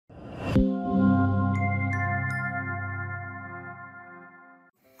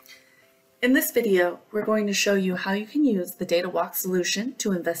In this video, we're going to show you how you can use the DataWalk solution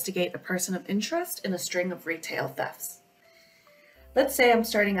to investigate a person of interest in a string of retail thefts. Let's say I'm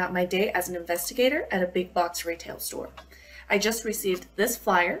starting out my day as an investigator at a big box retail store. I just received this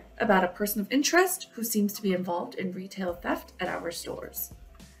flyer about a person of interest who seems to be involved in retail theft at our stores.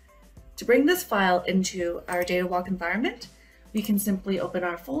 To bring this file into our DataWalk environment, we can simply open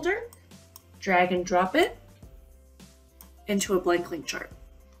our folder, drag and drop it into a blank link chart.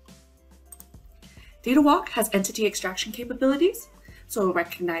 DataWalk has entity extraction capabilities, so it will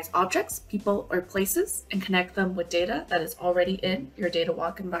recognize objects, people, or places and connect them with data that is already in your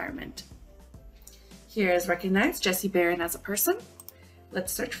DataWalk environment. Here is recognized Jesse Barron as a person.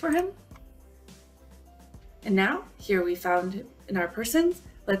 Let's search for him. And now, here we found him in our persons.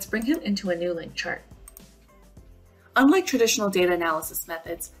 Let's bring him into a new link chart. Unlike traditional data analysis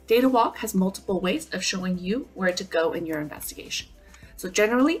methods, DataWalk has multiple ways of showing you where to go in your investigation. So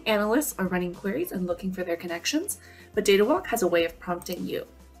generally, analysts are running queries and looking for their connections, but DataWalk has a way of prompting you.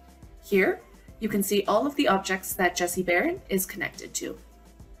 Here, you can see all of the objects that Jesse Barron is connected to. You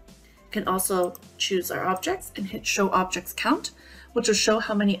can also choose our objects and hit Show Objects Count, which will show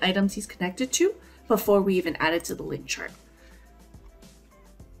how many items he's connected to before we even add it to the link chart.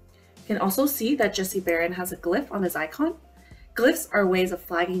 You can also see that Jesse Barron has a glyph on his icon. Glyphs are ways of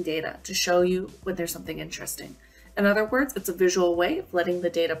flagging data to show you when there's something interesting. In other words, it's a visual way of letting the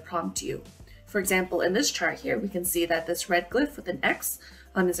data prompt you. For example, in this chart here, we can see that this red glyph with an X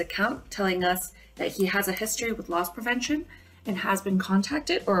on his account telling us that he has a history with loss prevention and has been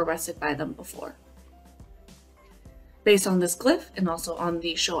contacted or arrested by them before. Based on this glyph and also on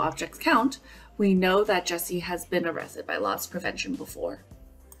the Show Objects Count, we know that Jesse has been arrested by loss prevention before.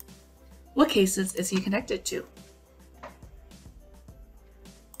 What cases is he connected to?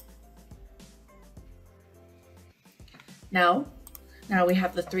 Now we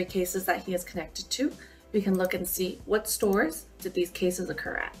have the 3 cases that he is connected to. We can look and see what stores did these cases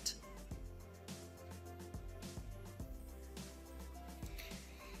occur at.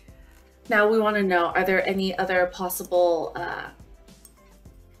 Now we want to know, are there any other possible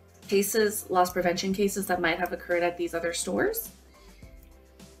cases, loss prevention cases that might have occurred at these other stores?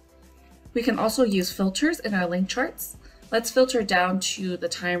 We can also use filters in our link charts. Let's filter down to the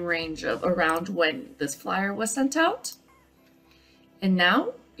time range of around when this flyer was sent out. And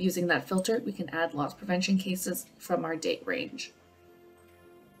now, using that filter, we can add loss prevention cases from our date range.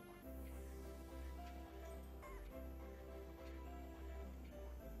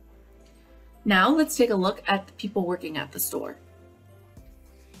 Now, let's take a look at the people working at the store.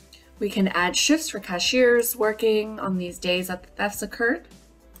 We can add shifts for cashiers working on these days that the thefts occurred.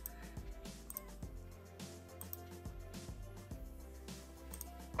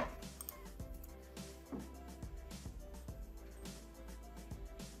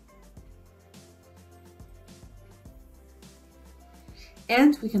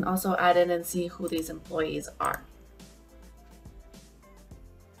 And we can also add in and see who these employees are.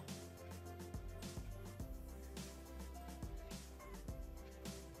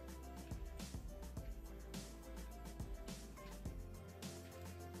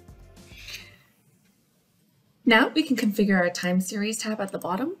 Now we can configure our time series tab at the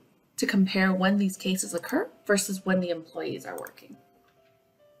bottom to compare when these cases occur versus when the employees are working.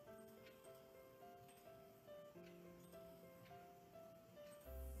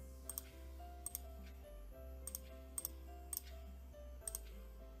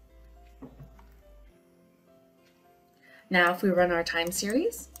 Now, if we run our time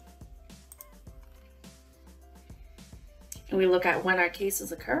series and we look at when our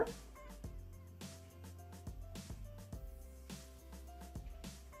cases occur,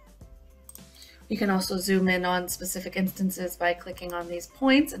 we can also zoom in on specific instances by clicking on these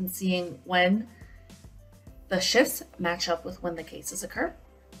points and seeing when the shifts match up with when the cases occur.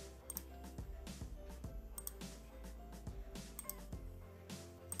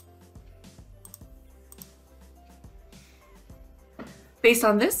 Based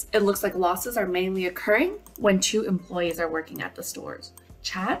on this, it looks like losses are mainly occurring when 2 employees are working at the stores,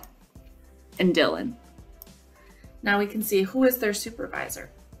 Chad and Dylan. Now we can see who is their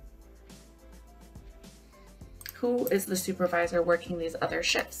supervisor. Who is the supervisor working these other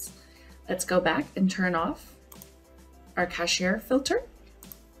shifts? Let's go back and turn off our cashier filter.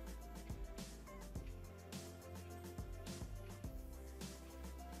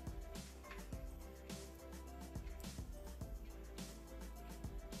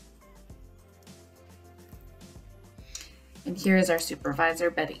 And here is our supervisor,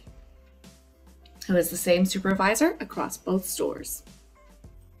 Betty, who is the same supervisor across both stores.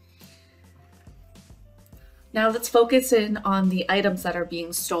 Now let's focus in on the items that are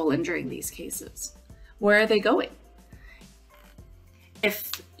being stolen during these cases. Where are they going?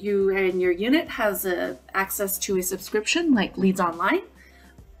 If you and your unit has access to a subscription like Leads Online,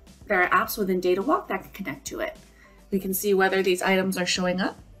 there are apps within DataWalk that can connect to it. We can see whether these items are showing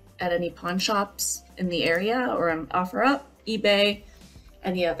up at any pawn shops in the area or on OfferUp, eBay,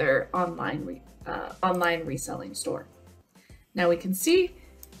 any other online reselling store. Now we can see,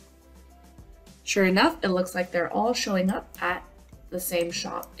 sure enough, it looks like they're all showing up at the same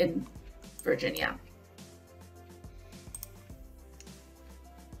shop in Virginia.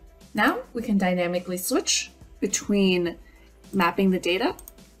 Now we can dynamically switch between mapping the data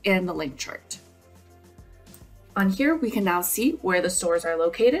and the link chart. On here, we can now see where the stores are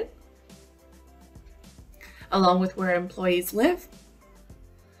located, along with where employees live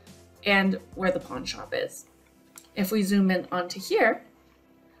and where the pawn shop is. If we zoom in onto here,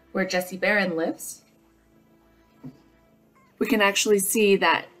 where Jesse Barron lives, we can actually see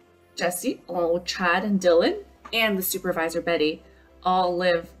that Jesse, along with Chad and Dylan, and the supervisor Betty, all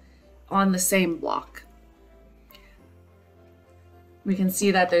live on the same block. We can see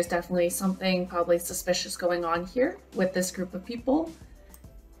that there's definitely something probably suspicious going on here with this group of people,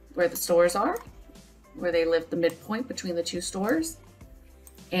 where the stores are, where they live the midpoint between the two stores,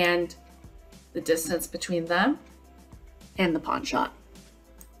 and the distance between them and the pawn shop.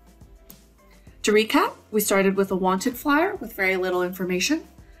 To recap, we started with a wanted flyer with very little information,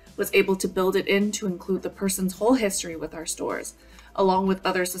 was able to build it in to include the person's whole history with our stores, along with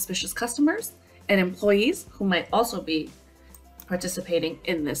other suspicious customers and employees who might also be participating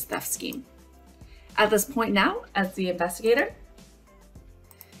in this theft scheme. At this point now, as the investigator,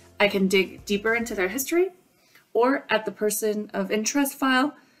 I can dig deeper into their history or at the person of interest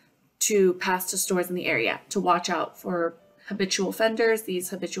file to pass to stores in the area to watch out for habitual offenders,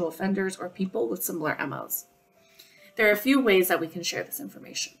 these habitual offenders or people with similar MOs. There are a few ways that we can share this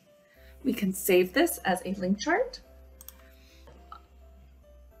information. We can save this as a link chart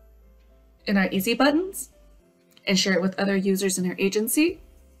in our easy buttons and share it with other users in our agency.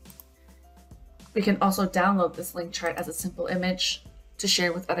 We can also download this link chart as a simple image to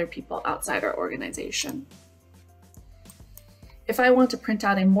share with other people outside our organization. If I want to print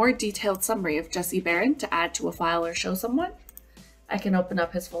out a more detailed summary of Jesse Barron to add to a file or show someone, I can open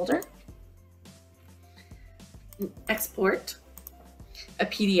up his folder, export a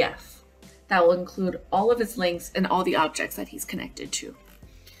PDF that will include all of his links and all the objects that he's connected to.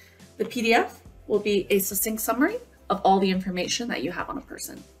 The PDF will be a succinct summary of all the information that you have on a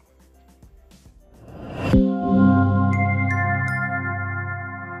person.